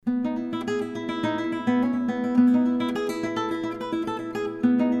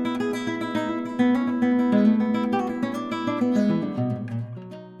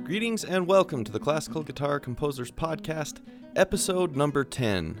Greetings and welcome to the Classical Guitar Composers Podcast, episode number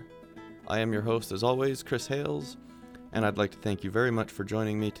 10. I am your host, as always, Chris Hales, and I'd like to thank you very much for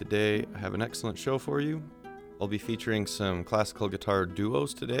joining me today. I have an excellent show for you. I'll be featuring some classical guitar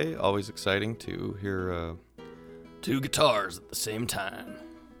duos today. Always exciting to hear two guitars at the same time.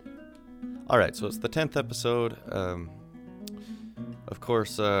 Alright, so it's the 10th episode. Of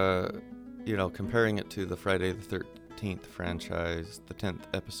course, comparing it to the Friday the 13th franchise, the 10th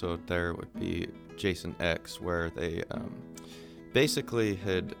episode there would be Jason X, where they basically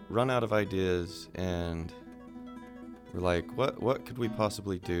had run out of ideas and were like, what could we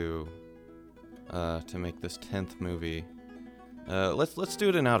possibly do to make this 10th movie? Let's do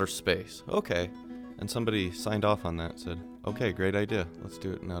it in outer space. Okay. And somebody signed off on that, said, okay, great idea. Let's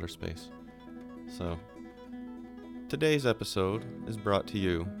do it in outer space. So, today's episode is brought to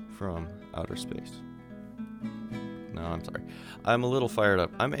you from outer space. No, I'm sorry. I'm a little fired up.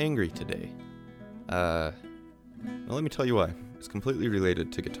 I'm angry today. Now let me tell you why. It's completely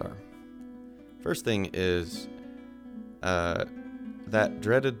related to guitar. First thing is that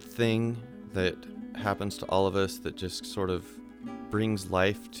dreaded thing that happens to all of us that just sort of brings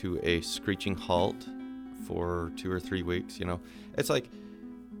life to a screeching halt for 2 or 3 weeks, you know. It's like,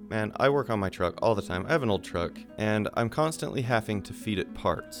 man, I work on my truck all the time. I have an old truck, and I'm constantly having to feed it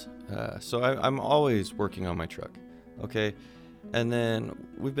parts. So I'm always working on my truck, okay? And then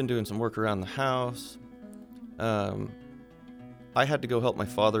we've been doing some work around the house. I had to go help my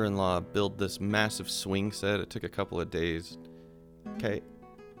father-in-law build this massive swing set. It took a couple of days. Okay,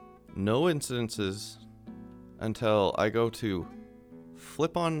 no incidences until I go to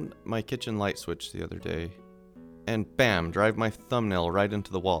flip on my kitchen light switch the other day, and bam, drive my thumbnail right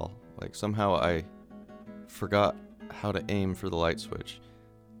into the wall. Like, somehow I forgot how to aim for the light switch.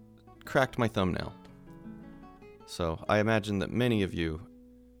 Cracked my thumbnail. So I imagine that many of you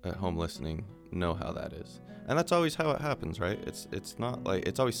at home listening know how that is. And that's always how it happens, right? It's not like,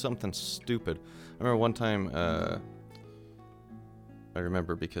 it's always something stupid. I remember one time, I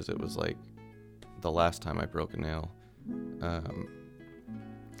remember because it was like the last time I broke a nail.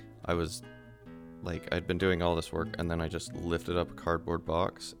 I was like, I'd been doing all this work, and then I just lifted up a cardboard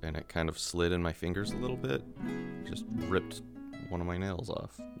box, and it kind of slid in my fingers a little bit. Just ripped one of my nails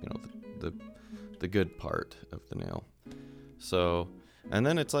off, you know, the good part of the nail. So, and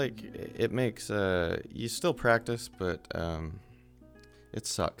then it's like, it makes, you still practice, but it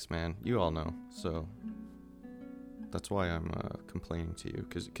sucks, man. You all know. So that's why I'm complaining to you,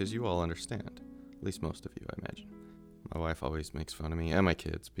 because you all understand. At least most of you, I imagine. My wife always makes fun of me, and my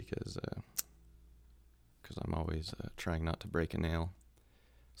kids, because I'm always trying not to break a nail.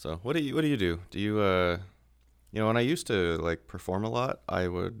 So what do you do? Do you, when I used to like perform a lot, I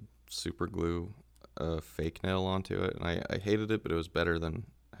would super glue a fake nail onto it, and I hated it, but it was better than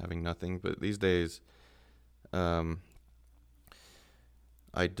having nothing. But these days, I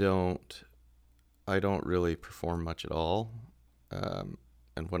don't really perform much at all. And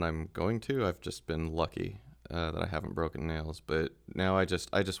when I'm going to, I've just been lucky that I haven't broken nails. But now I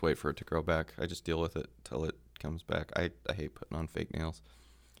just wait for it to grow back. I just deal with it till it comes back. I hate putting on fake nails.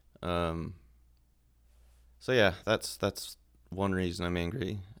 So yeah, that's one reason I'm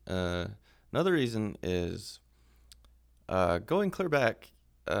angry. Another reason is going clear back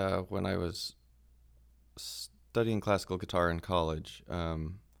when I was studying classical guitar in college.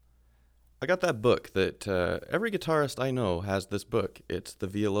 I got that book that every guitarist I know has this book. It's the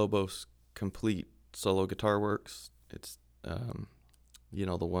Villalobos Complete Solo Guitar Works. It's,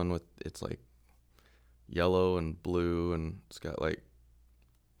 the one with, it's like yellow and blue, and it's got like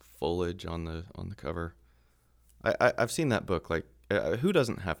foliage on the cover. I've seen that book. Like, who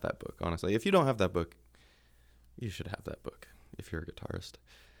doesn't have that book, honestly? If you don't have that book, you should have that book if you're a guitarist.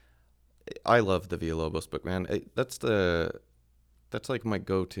 I love the Villalobos book, man. That's like my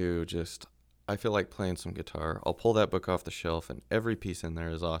go-to. Just, I feel like playing some guitar. I'll pull that book off the shelf, and every piece in there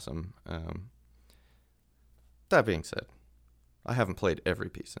is awesome. That being said, I haven't played every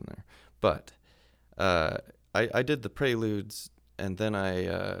piece in there, but I did the preludes, and then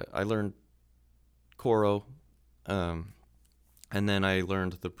I learned coro, and then I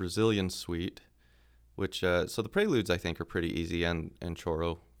learned the Brazilian suite, which so the preludes I think are pretty easy, and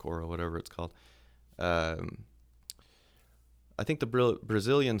coro, whatever it's called. I think the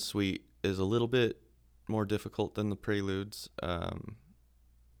Brazilian suite is a little bit more difficult than the preludes,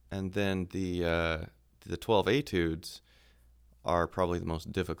 and then the 12 etudes are probably the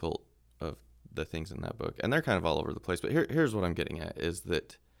most difficult of the things in that book, and they're kind of all over the place. But here's what I'm getting at, is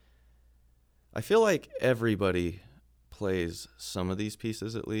that I feel like everybody plays some of these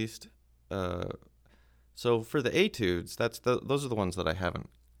pieces at least. So for the etudes, those are the ones that I haven't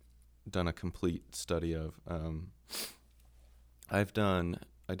done a complete study of. I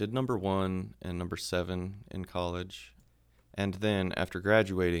did number 1 and number 7 in college, and then after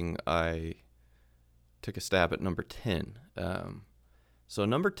graduating, I took a stab at number 10. So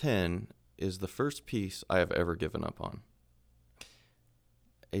number 10 is the first piece I have ever given up on.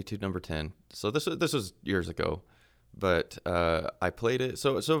 Etude number 10. So this was years ago, but I played it.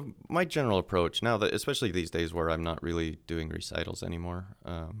 So my general approach now, that especially these days where I'm not really doing recitals anymore,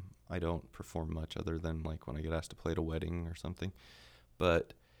 I don't perform much other than like when I get asked to play at a wedding or something.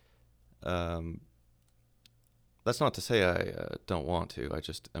 But that's not to say I don't want to. I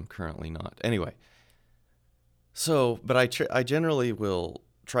just am currently not. Anyway. So, but I generally will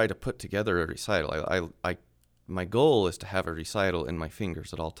try to put together a recital. My goal is to have a recital in my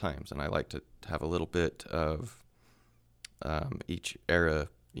fingers at all times, and I like to have a little bit of each era,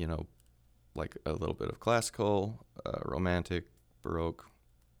 like a little bit of classical, romantic, Baroque,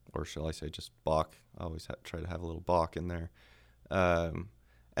 or shall I say just Bach. I always try to have a little Bach in there,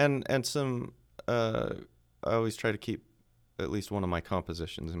 and some. I always try to keep at least one of my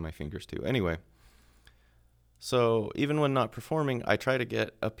compositions in my fingers too. Anyway. So even when not performing, I try to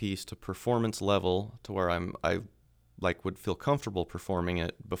get a piece to performance level to where I would feel comfortable performing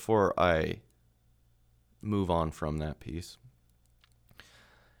it before I move on from that piece.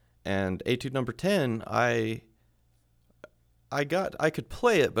 And Etude number 10, I could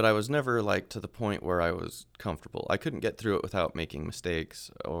play it, but I was never like to the point where I was comfortable. I couldn't get through it without making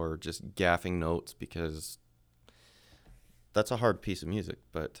mistakes or just gaffing notes, because that's a hard piece of music,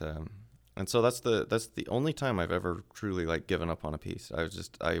 but and so that's the only time I've ever truly like given up on a piece.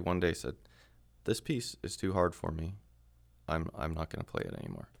 I one day said, this piece is too hard for me. I'm not going to play it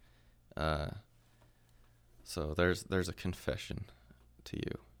anymore. So there's a confession to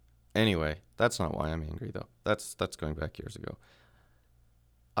you. Anyway, that's not why I'm angry though. That's going back years ago.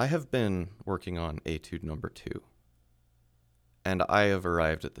 I have been working on Etude number 2, and I have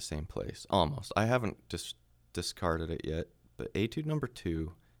arrived at the same place almost. I haven't discarded it yet, but Etude number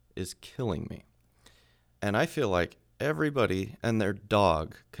 2 is killing me. And I feel like everybody and their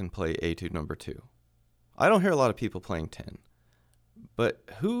dog can play Etude number 2. I don't hear a lot of people playing 10, but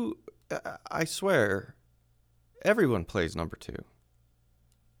I swear, everyone plays number 2.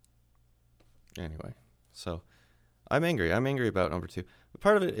 Anyway, so I'm angry. I'm angry about number 2.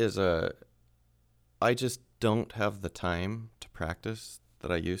 Part of it is I just don't have the time to practice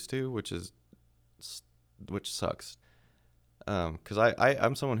that I used to, which sucks. Because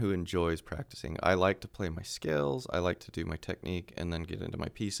I'm someone who enjoys practicing. I like to play my scales, I like to do my technique, and then get into my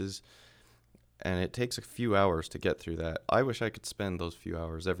pieces. And it takes a few hours to get through that. I wish I could spend those few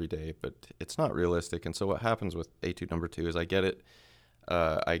hours every day, but it's not realistic. And so what happens with Etude number 2 is I get it,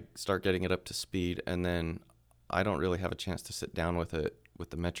 I start getting it up to speed, and then I don't really have a chance to sit down with it,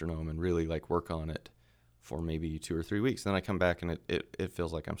 with the metronome, and really like work on it for maybe 2 or 3 weeks. Then I come back and it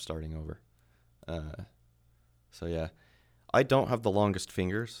feels like I'm starting over. So yeah. I don't have the longest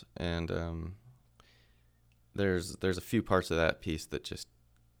fingers, and there's a few parts of that piece that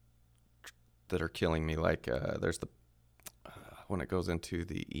are killing me. Like there's when it goes into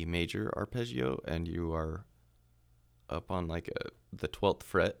the E major arpeggio, and you are up on like the 12th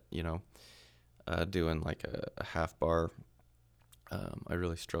fret, doing like a half bar. I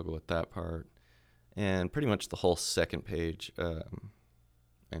really struggle with that part, and pretty much the whole second page.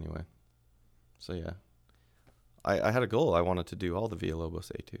 Anyway, so yeah. I had a goal. I wanted to do all the Villalobos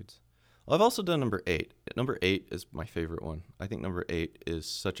etudes. I've also done number 8. Number 8 is my favorite one. I think number 8 is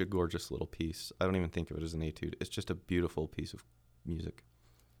such a gorgeous little piece. I don't even think of it as an etude. It's just a beautiful piece of music.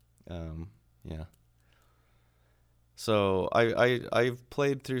 Yeah. So I've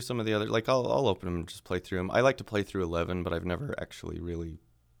played through some of the other, like I'll open them and just play through them. I like to play through 11, but I've never actually really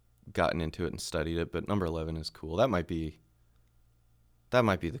gotten into it and studied it. But number 11 is cool. That might be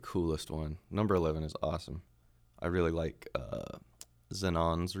the coolest one. Number 11 is awesome. I really like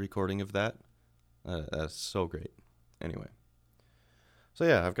Zenon's recording of that. That's so great. Anyway, so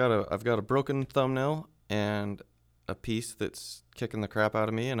yeah, I've got a broken thumbnail and a piece that's kicking the crap out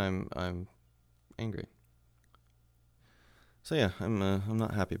of me, and I'm angry. So yeah, I'm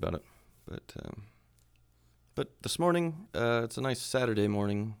not happy about it. But this morning, it's a nice Saturday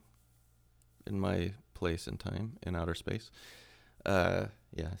morning in my place and time in outer space.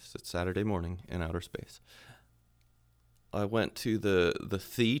 Yes, it's Saturday morning in outer space. I went to the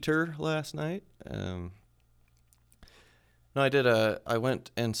theater last night. I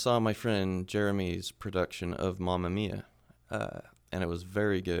went and saw my friend Jeremy's production of Mamma Mia, and it was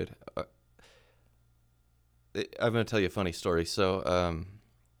very good. I'm going to tell you a funny story. So,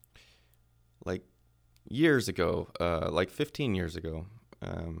 like years ago, like 15 years ago,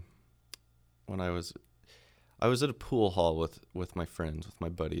 when I was at a pool hall with my friends, with my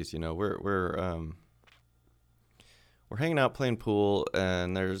buddies. You know, we're hanging out playing pool,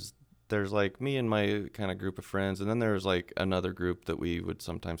 and there's like me and my kind of group of friends, and then there's like another group that we would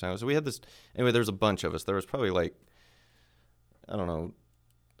sometimes hang out. So we had this, anyway, there's a bunch of us. There was probably like, I don't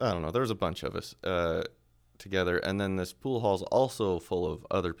know, there was a bunch of us together, and then this pool hall's also full of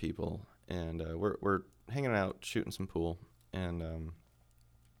other people, and we're hanging out, shooting some pool, and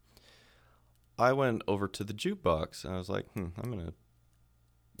I went over to the jukebox, and I was like, I'm gonna,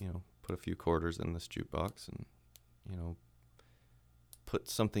 put a few quarters in this jukebox, and put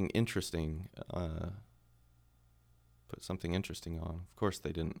something interesting on. Of course,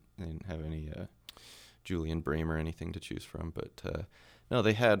 they didn't have any Julian Bream or anything to choose from, but no,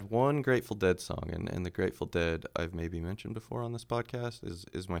 they had one Grateful Dead song, and the Grateful Dead, I've maybe mentioned before on this podcast,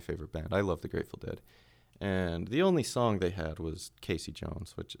 is my favorite band. I love the Grateful Dead, and the only song they had was Casey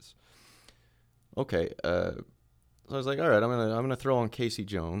Jones, which is okay. So I was like, all right, I'm gonna throw on Casey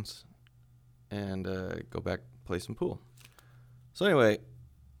Jones, and go back play some pool. So anyway,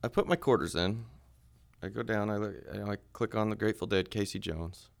 I put my quarters in. I go down. I click on the Grateful Dead, Casey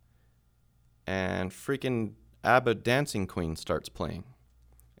Jones, and freaking ABBA Dancing Queen starts playing.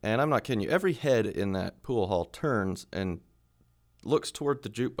 And I'm not kidding you. Every head in that pool hall turns and looks toward the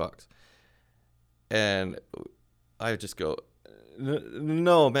jukebox, and I just go,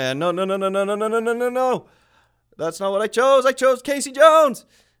 "No, man, no! That's not what I chose. I chose Casey Jones."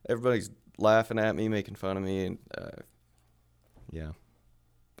 Everybody's laughing at me, making fun of me, and yeah.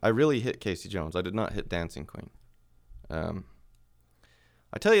 I really hit Casey Jones. I did not hit Dancing Queen.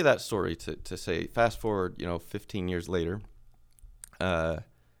 I tell you that story to say, fast forward, 15 years later,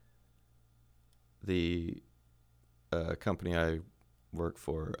 the company I work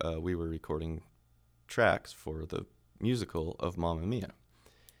for, we were recording tracks for the musical of Mamma Mia,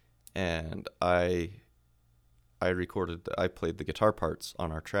 and I played the guitar parts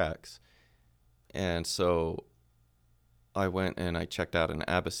on our tracks, and so I went and I checked out an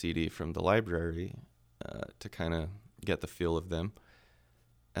ABBA CD from the library to kind of get the feel of them.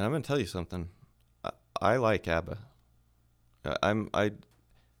 And I'm going to tell you something. I like ABBA. I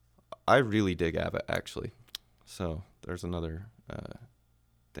really dig ABBA, actually. So there's another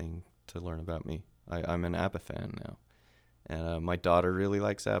thing to learn about me. I'm an ABBA fan now. And my daughter really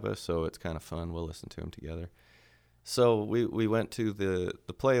likes ABBA, so it's kind of fun. We'll listen to them together. So we went to the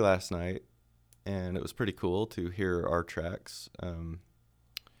play last night, and it was pretty cool to hear our tracks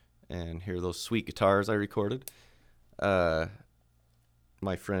and hear those sweet guitars I recorded.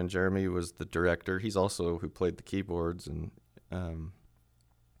 My friend Jeremy was the director. He's also who played the keyboards and on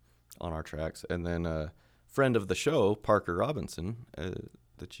our tracks. And then a friend of the show, Parker Robinson,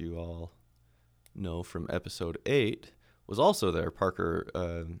 that you all know from episode 8, was also there. Parker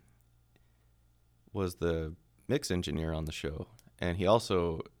was the mix engineer on the show. And he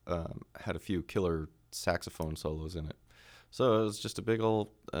also had a few killer saxophone solos in it. So it was just a big old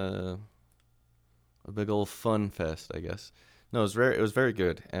fun fest, I guess. No, it was very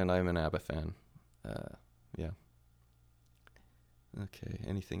good, and I'm an ABBA fan. Yeah. Okay,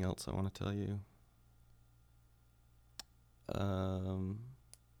 anything else I want to tell you?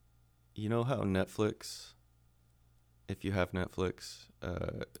 You know how Netflix, if you have Netflix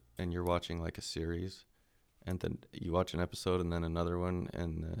and you're watching like a series, and then you watch an episode and then another one,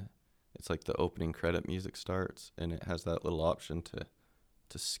 and it's like the opening credit music starts, and it has that little option to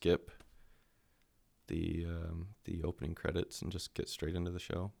skip the opening credits and just get straight into the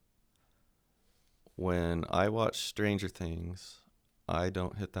show. When I watch Stranger Things, I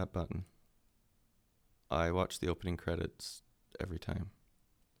don't hit that button. I watch the opening credits every time.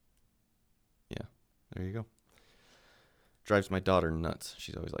 Yeah, there you go. Drives my daughter nuts.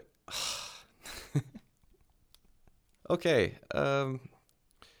 She's always like, Okay,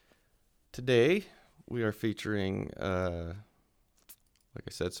 today we are featuring, like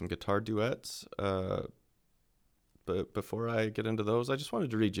I said, some guitar duets. But before I get into those, I just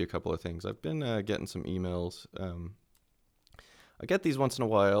wanted to read you a couple of things. I've been getting some emails. I get these once in a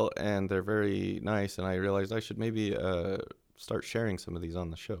while, and they're very nice, and I realized I should maybe start sharing some of these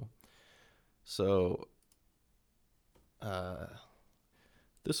on the show. So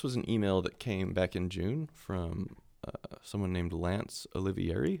this was an email that came back in June from someone named Lance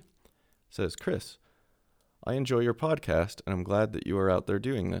Olivieri. It says, Chris, I enjoy your podcast, and I'm glad that you are out there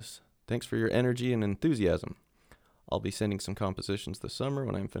doing this. Thanks for your energy and enthusiasm. I'll be sending some compositions this summer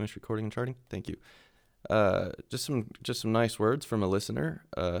when I'm finished recording and charting. Thank you. Just some nice words from a listener.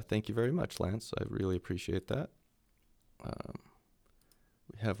 Thank you very much, Lance. I really appreciate that.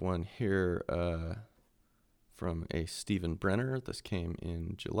 We have one here from a Stephen Brenner. This came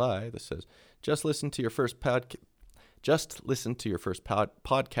in July. This says, just listen to your first podcast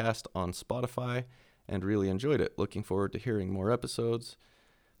on Spotify and really enjoyed it. Looking forward to hearing more episodes.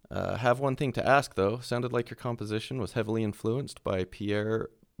 Have one thing to ask, though. Sounded like your composition was heavily influenced by Pierre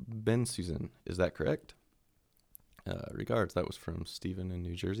Bensusan. Is that correct? Regards. That was from Stephen in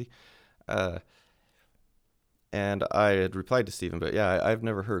New Jersey. And I had replied to Stephen, but yeah, I've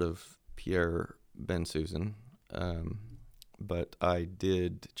never heard of Pierre Bensusan. But I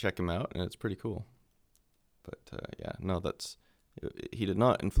did check him out, and it's pretty cool. But he did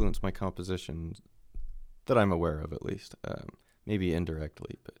not influence my composition that I'm aware of, at least. Maybe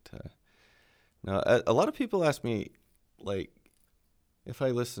indirectly, but no. A lot of people ask me, like, if I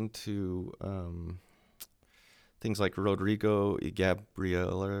listen to things like Rodrigo y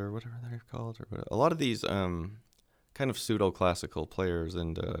Gabriel or whatever they're called, or a lot of these kind of pseudo-classical players,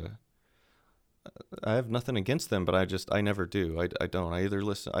 and I have nothing against them, but I never do. I don't. I either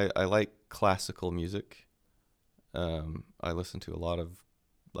listen. I like classical music. I listen to a lot of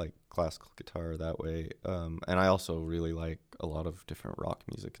like classical guitar that way, and I also really like a lot of different rock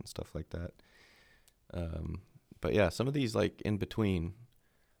music and stuff like that. But yeah, some of these like in between,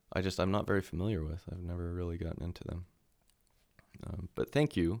 I'm not very familiar with. I've never really gotten into them. But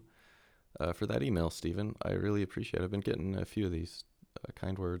thank you for that email, Stephen. I really appreciate it. I've been getting a few of these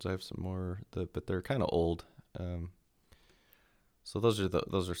kind words. I have some more, but they're kind of old. So those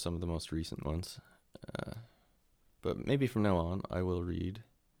are some of the most recent ones. But maybe from now on, I will read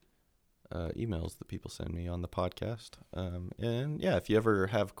emails that people send me on the podcast. And yeah, if you ever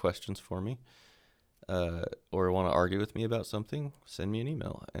have questions for me or want to argue with me about something, send me an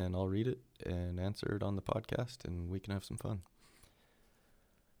email and I'll read it and answer it on the podcast, and we can have some fun.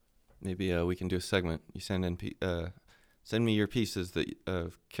 Maybe we can do a segment. You send me your pieces that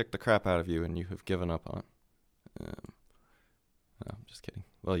kick the crap out of you and you have given up on. No, I'm just kidding.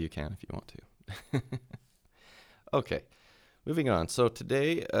 Well, you can if you want to. Okay, moving on. So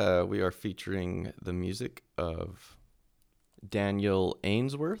today we are featuring the music of Daniel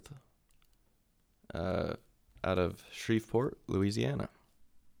Ainsworth out of Shreveport, Louisiana.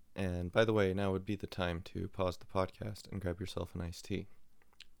 And by the way, now would be the time to pause the podcast and grab yourself an iced tea.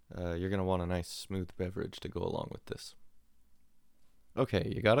 You're going to want a nice smooth beverage to go along with this.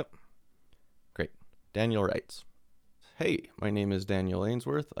 Okay, you got it? Great. Daniel writes, "Hey, my name is Daniel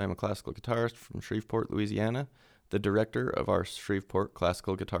Ainsworth. I'm a classical guitarist from Shreveport, Louisiana, the director of our Shreveport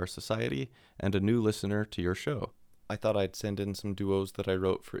Classical Guitar Society, and a new listener to your show. I thought I'd send in some duos that I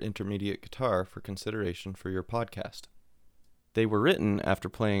wrote for intermediate guitar for consideration for your podcast. They were written after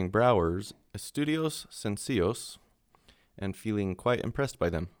playing Brouwer's Estudios Sencillos and feeling quite impressed by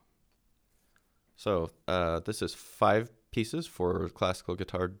them. So, this is 5 pieces for classical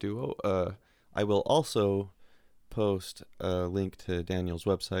guitar duo. I will also post a link to Daniel's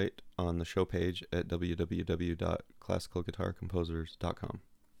website on the show page at www.classicalguitarcomposers.com.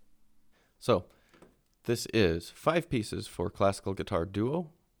 So, this is 5 pieces for classical guitar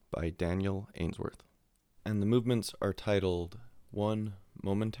duo by Daniel Ainsworth. And the movements are titled 1,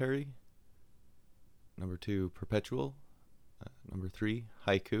 Momentary, number 2, Perpetual, number 3,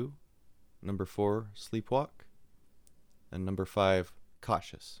 Haiku, number 4, Sleepwalk, and number 5,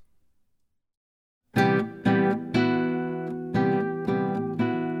 Cautious.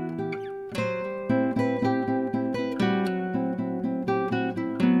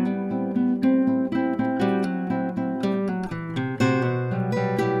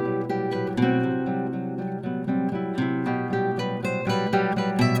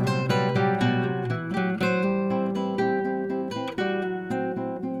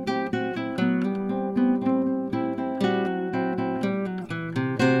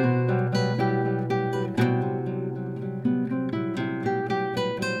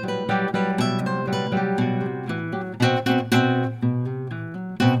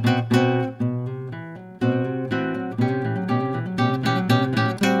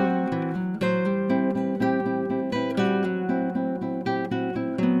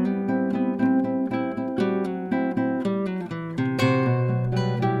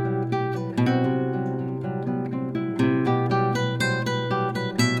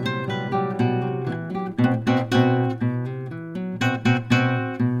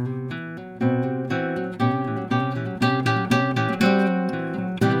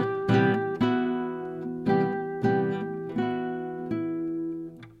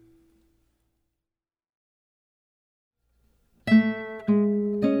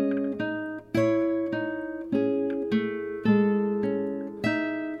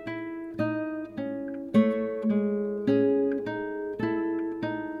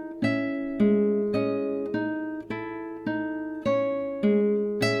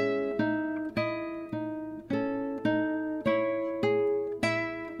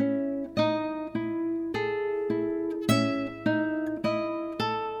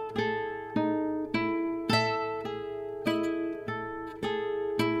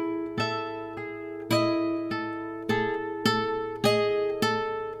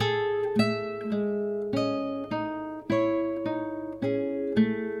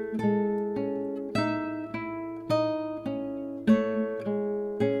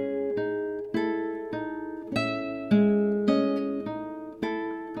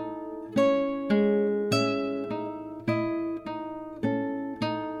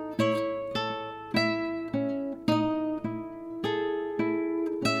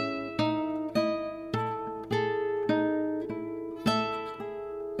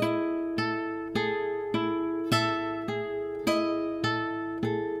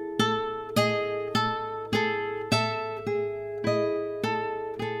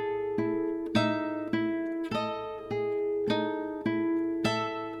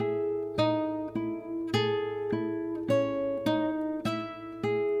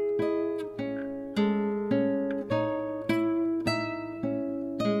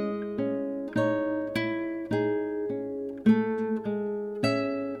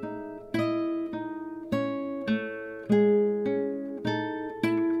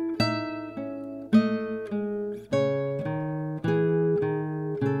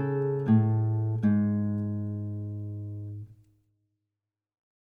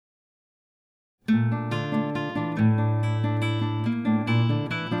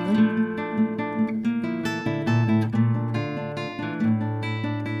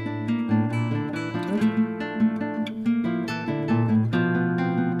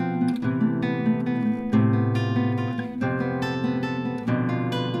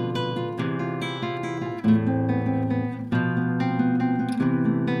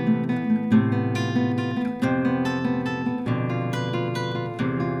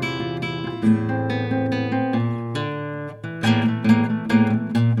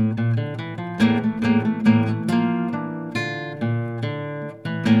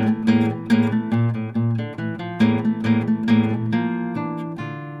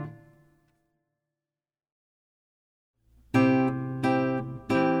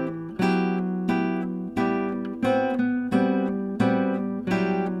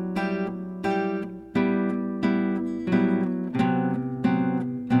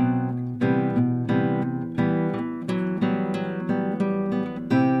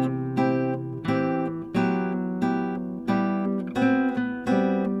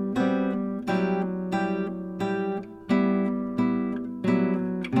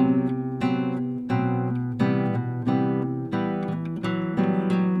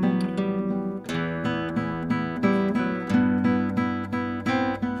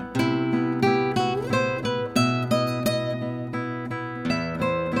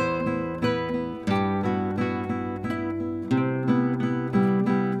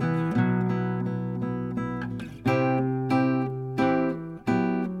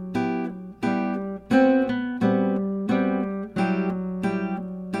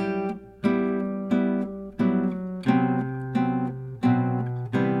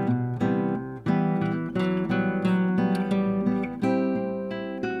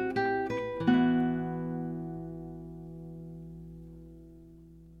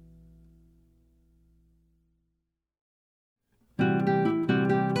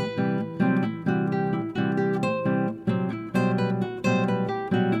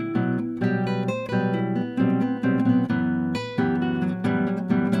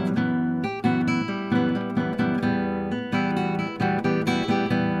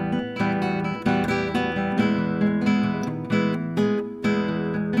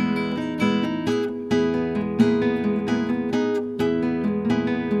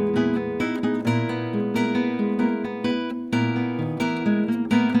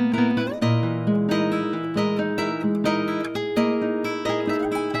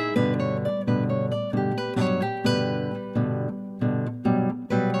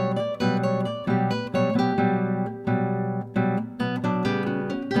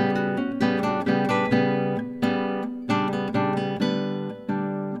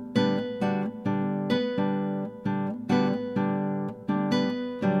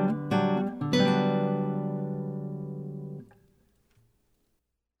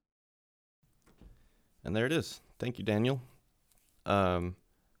 And there it is. Thank you, Daniel.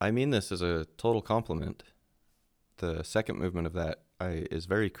 I mean this as a total compliment. The second movement of that is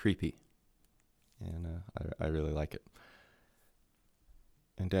very creepy, and I really like it.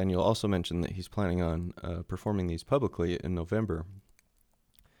 And Daniel also mentioned that he's planning on performing these publicly in November.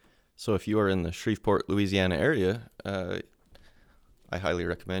 So if you are in the Shreveport, Louisiana area, I highly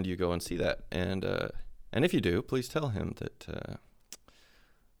recommend you go and see that. And if you do, please tell him that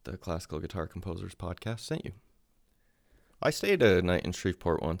the Classical Guitar Composers podcast sent you. I stayed a night in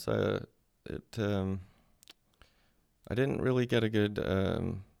Shreveport once. I didn't really get a good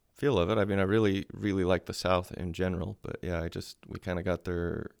feel of it. I mean, I really, really like the South in general, but yeah, we kind of got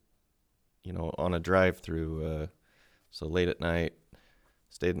there, on a drive-through, so late at night,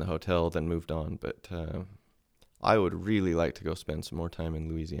 stayed in the hotel, then moved on, but I would really like to go spend some more time in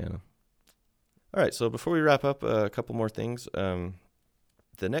Louisiana. All right, so before we wrap up, a couple more things.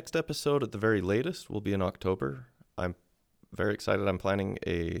 The next episode at the very latest will be in October. I'm very excited. I'm planning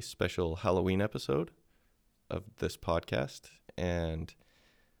a special Halloween episode of this podcast, and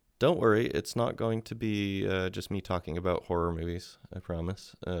don't worry, it's not going to be just me talking about horror movies, I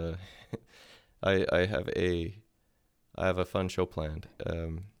promise. I have a fun show planned.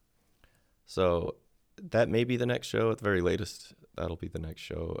 So that may be the next show. At the very latest, that'll be the next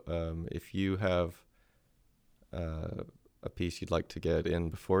show. If you have a piece you'd like to get in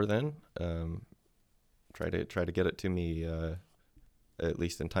before then, try to get it to me at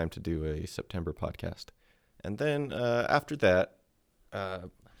least in time to do a September podcast. And then after that,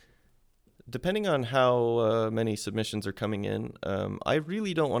 depending on how many submissions are coming in, I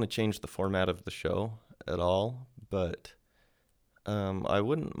really don't want to change the format of the show at all, but I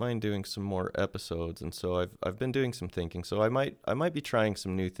wouldn't mind doing some more episodes, and so I've been doing some thinking. So I might be trying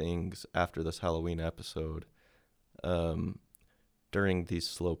some new things after this Halloween episode, during these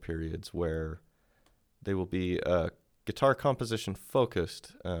slow periods where they will be guitar composition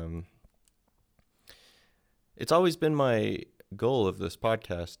focused. It's always been my goal of this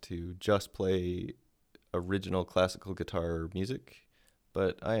podcast to just play original classical guitar music,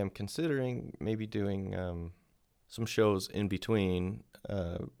 but I am considering maybe doing some shows in between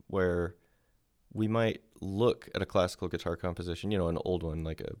where we might look at a classical guitar composition, an old one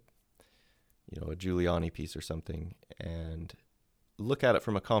like a Giuliani piece or something, and look at it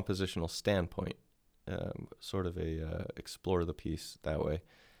from a compositional standpoint, sort of explore the piece that way,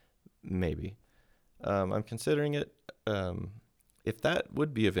 maybe. I'm considering it. If that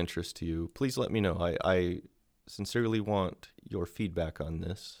would be of interest to you, please let me know. I sincerely want your feedback on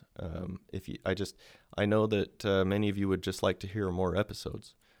this. I know that many of you would just like to hear more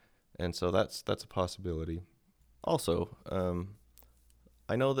episodes, and so that's a possibility. Also,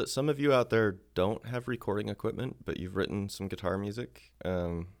 I know that some of you out there don't have recording equipment, but you've written some guitar music.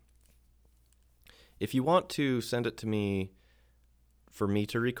 If you want to send it to me for me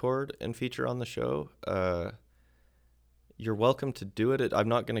to record and feature on the show, you're welcome to do it. I'm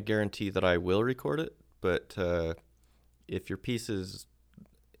not going to guarantee that I will record it, but if your piece is,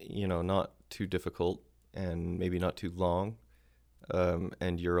 not too difficult and maybe not too long,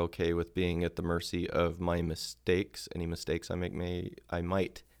 and you're okay with being at the mercy of my mistakes, any mistakes I might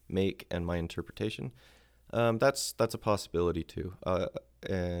make, and my interpretation, that's a possibility too.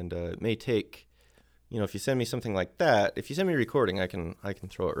 And it may take, if you send me something like that, if you send me a recording, I can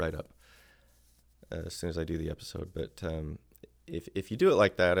throw it right up as soon as I do the episode. But if you do it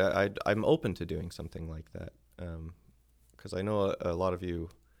like that, I'm open to doing something like that, because I know a lot of you.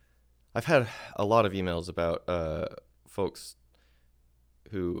 I've had a lot of emails about folks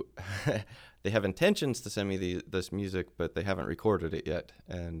who they have intentions to send me this music, but they haven't recorded it yet,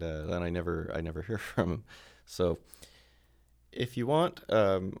 and then I never hear from them. So if you want,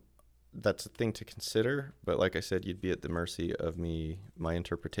 that's a thing to consider. But like I said, you'd be at the mercy of my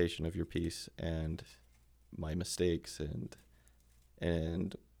interpretation of your piece, and my mistakes,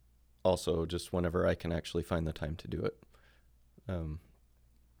 and also just whenever I can actually find the time to do it.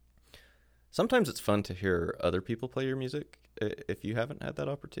 Sometimes it's fun to hear other people play your music. If you haven't had that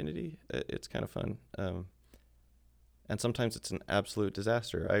opportunity, it's kind of fun. And sometimes it's an absolute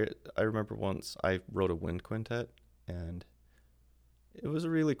disaster. I remember once I wrote a wind quintet, and it was a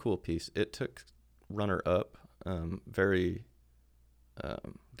really cool piece. It took runner-up. They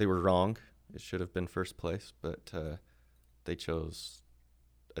were wrong. It should have been first place, but they chose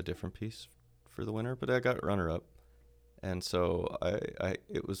a different piece for the winner. But I got runner-up, and so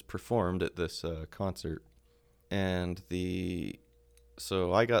it was performed at this concert, and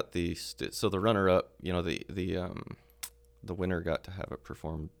so I got the runner-up. The winner got to have it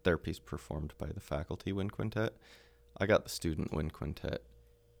performed, their piece performed by the faculty wind quintet. I got the student wind quintet,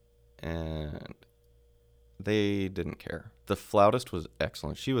 and they didn't care. The flautist was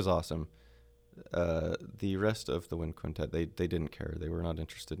excellent. She was awesome. The rest of the wind quintet, they didn't care. They were not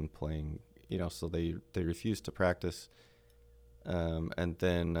interested in playing, so they refused to practice. And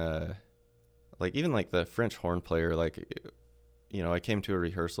then, even like the French horn player, I came to a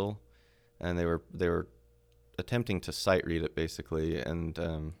rehearsal, and they were attempting to sight read it basically, and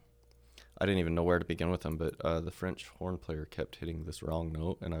I didn't even know where to begin with them. But the French horn player kept hitting this wrong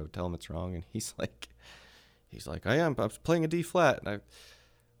note, and I would tell him it's wrong, and he's like, I was playing a D flat, and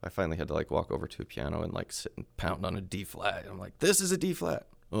I finally had to walk over to a piano and sit and pound on a D flat. I'm like, this is a D flat.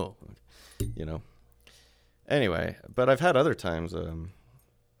 Oh, Anyway, but I've had other times that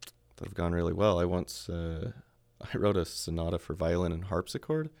have gone really well. I once I wrote a sonata for violin and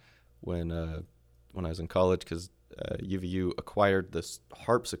harpsichord when I was in college, because UVU acquired this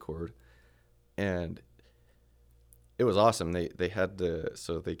harpsichord, and it was awesome. They get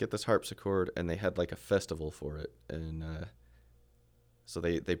this harpsichord, and they had a festival for it, and so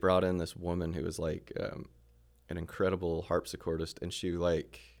they brought in this woman who was an incredible harpsichordist, and she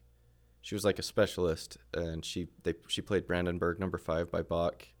was a specialist, and she played Brandenburg No. 5 by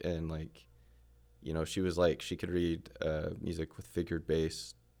Bach, and she was she could read music with figured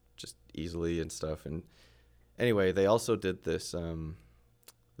bass just easily and stuff. And anyway, they also did this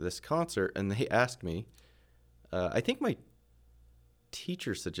this concert, and they asked me, I think my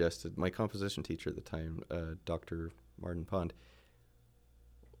teacher suggested, my composition teacher at the time, Dr. Martin Pond,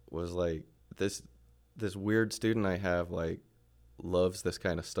 was this weird student I have loves this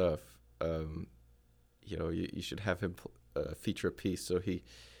kind of stuff. You should have him feature a piece. So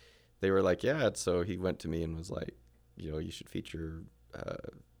they were like, yeah. So he went to me and was like, you should feature,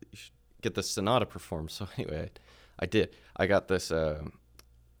 you should get the sonata performed. So anyway, I did. I got this.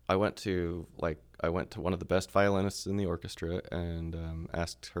 I went to one of the best violinists in the orchestra and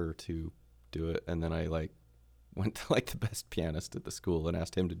asked her to do it. And then I went to the best pianist at the school and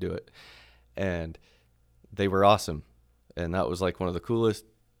asked him to do it. And they were awesome. And that was one of the coolest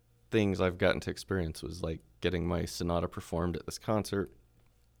things I've gotten to experience, was getting my sonata performed at this concert.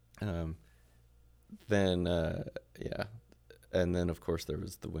 Then and then of course there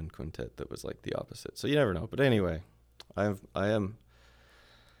was the wind quintet that was the opposite. So you never know. But anyway, I am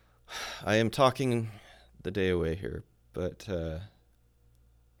talking the day away here, but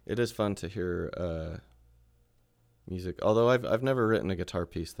it is fun to hear music. Although I've never written a guitar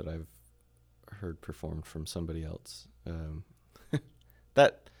piece that I've heard performed from somebody else.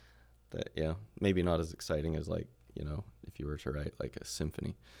 That maybe not as exciting as if you were to write a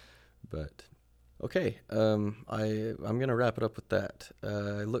symphony. But okay, I'm gonna wrap it up with that.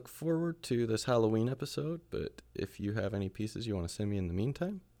 I look forward to this Halloween episode, but if you have any pieces you want to send me in the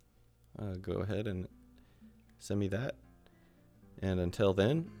meantime, go ahead and send me that. And until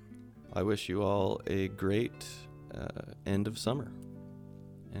then, I wish you all a great end of summer.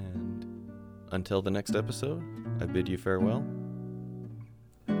 And until the next episode, I bid you farewell.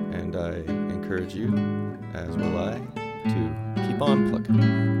 And I encourage you, as will I, to keep on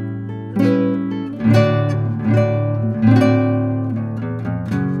plucking.